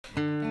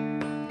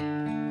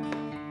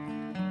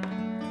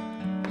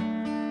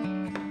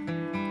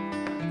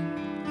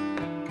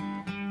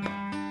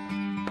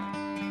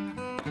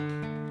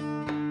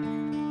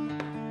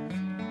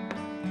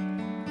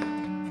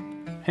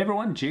Hey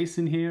everyone,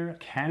 Jason here.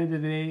 Canada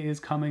Day is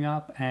coming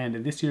up,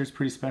 and this year is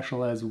pretty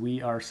special as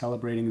we are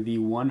celebrating the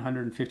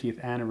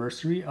 150th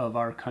anniversary of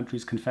our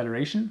country's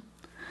Confederation.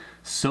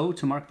 So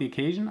to mark the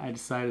occasion, I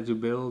decided to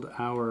build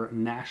our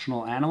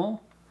national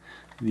animal,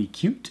 the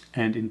cute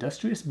and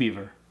industrious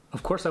beaver.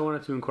 Of course, I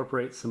wanted to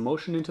incorporate some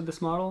motion into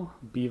this model.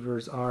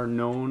 Beavers are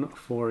known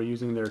for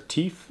using their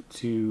teeth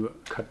to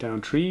cut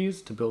down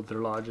trees, to build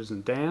their lodges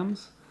and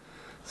dams.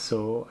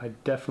 So I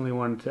definitely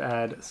wanted to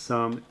add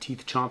some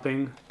teeth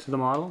chomping to the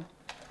model.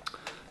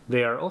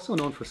 They are also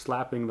known for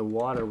slapping the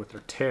water with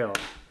their tail,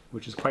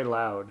 which is quite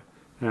loud.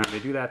 And they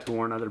do that to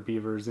warn other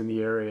beavers in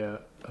the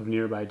area of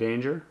nearby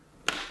danger.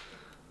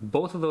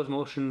 Both of those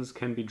motions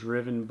can be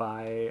driven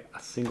by a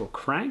single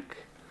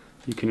crank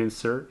you can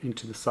insert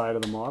into the side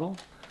of the model.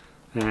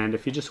 And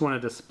if you just want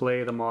to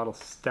display the model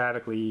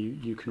statically,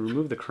 you can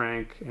remove the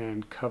crank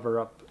and cover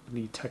up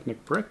the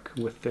Technic brick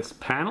with this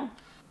panel.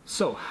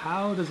 So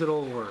how does it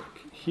all work?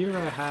 Here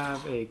I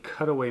have a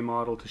cutaway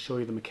model to show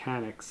you the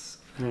mechanics,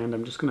 and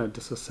I'm just going to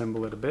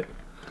disassemble it a bit.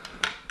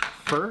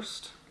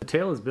 First, the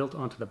tail is built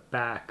onto the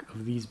back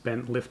of these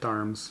bent lift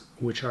arms,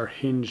 which are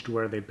hinged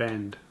where they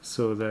bend,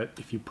 so that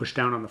if you push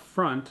down on the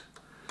front,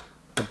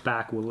 the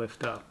back will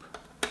lift up.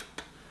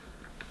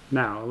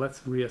 Now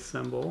let's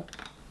reassemble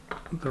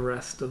the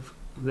rest of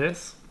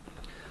this.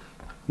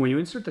 When you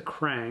insert the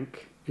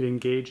crank, it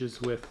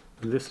engages with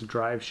this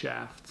drive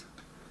shaft,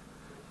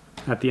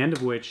 at the end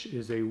of which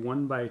is a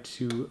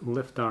 1x2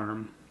 lift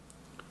arm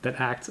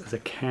that acts as a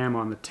cam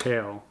on the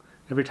tail.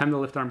 Every time the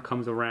lift arm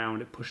comes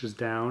around, it pushes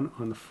down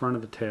on the front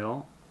of the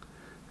tail,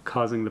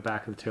 causing the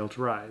back of the tail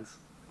to rise.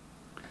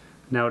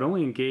 Now it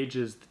only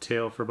engages the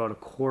tail for about a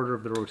quarter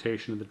of the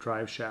rotation of the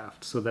drive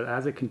shaft, so that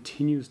as it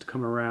continues to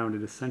come around,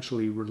 it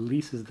essentially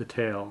releases the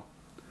tail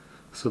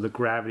so the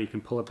gravity can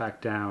pull it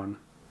back down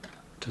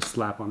to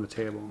slap on the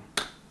table.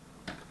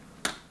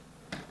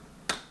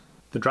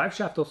 The drive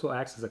shaft also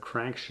acts as a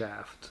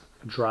crankshaft,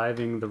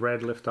 driving the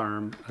red lift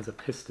arm as a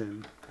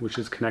piston, which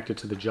is connected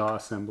to the jaw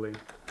assembly.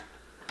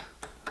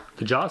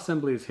 The jaw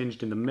assembly is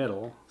hinged in the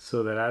middle,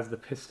 so that as the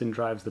piston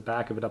drives the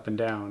back of it up and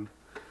down,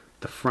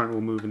 the front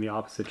will move in the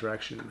opposite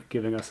direction,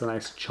 giving us a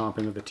nice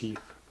chomping of the teeth.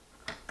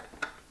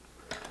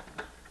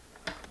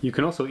 You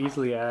can also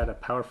easily add a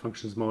power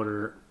functions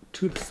motor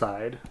to the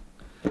side,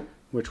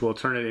 which will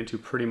turn it into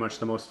pretty much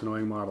the most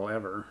annoying model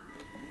ever.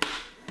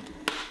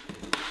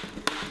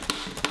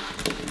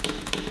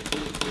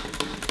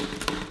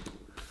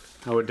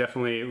 I would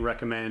definitely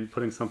recommend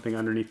putting something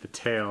underneath the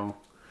tail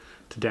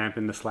to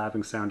dampen the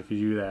slapping sound if you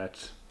do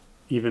that.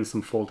 Even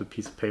some folded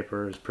piece of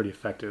paper is pretty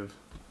effective.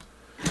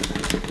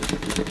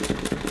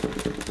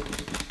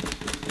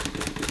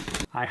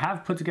 I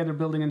have put together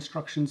building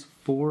instructions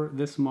for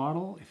this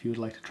model. If you would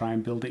like to try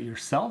and build it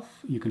yourself,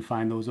 you can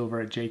find those over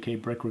at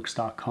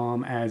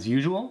jkbrickworks.com as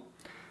usual.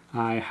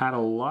 I had a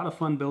lot of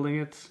fun building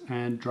it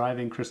and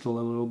driving Crystal a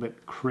little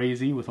bit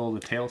crazy with all the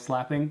tail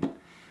slapping.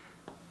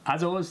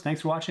 As always,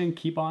 thanks for watching,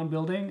 keep on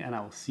building, and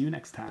I will see you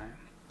next time.